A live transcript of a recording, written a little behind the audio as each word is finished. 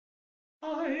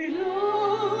I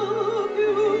love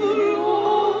you,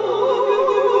 Lord.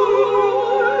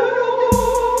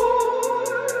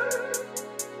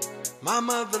 My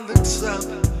mother looks up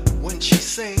when she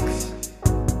sings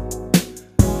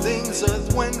things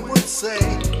earth wind would say.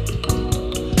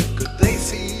 Could they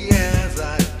see as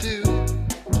I do?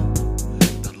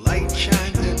 The light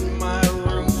shines in my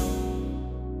room.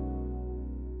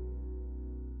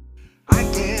 I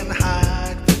can't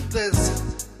hide from this.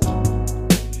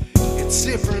 It's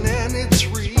different and it's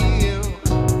real.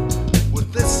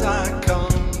 With this I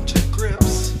come to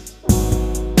grips.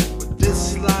 With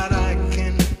this light I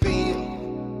can feel.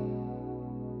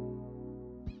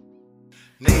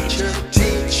 Nature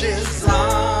teaches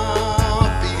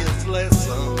obvious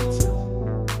lessons.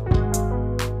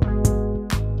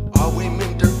 Are we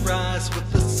meant to rise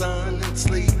with the sun and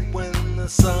sleep when the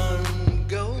sun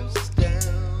goes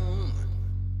down?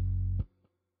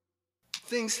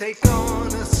 Things take on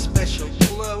a special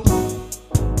glow.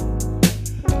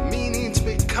 Meanings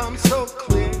become so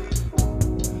clear.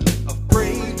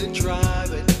 Afraid to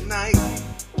drive at night.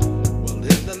 Well,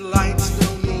 in the lights, no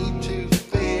need to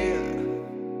fear.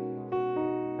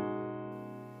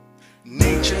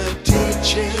 Nature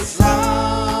teaches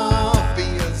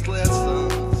obvious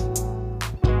lessons.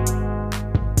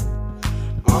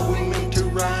 Are we meant to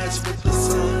rise with the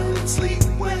sun and sleep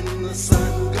when the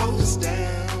sun goes down?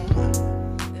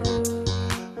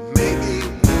 Maybe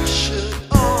we should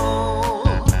all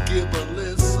give a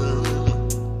listen.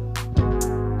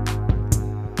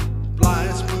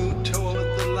 Flies move toward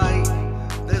the light.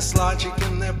 There's logic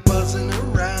and they're buzzing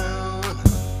around.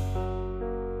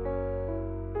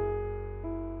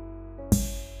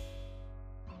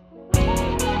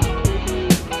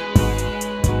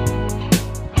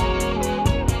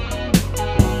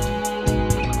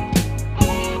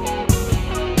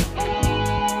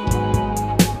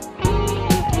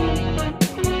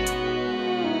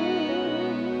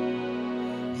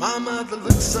 My mother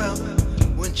looks up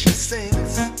when she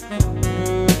sings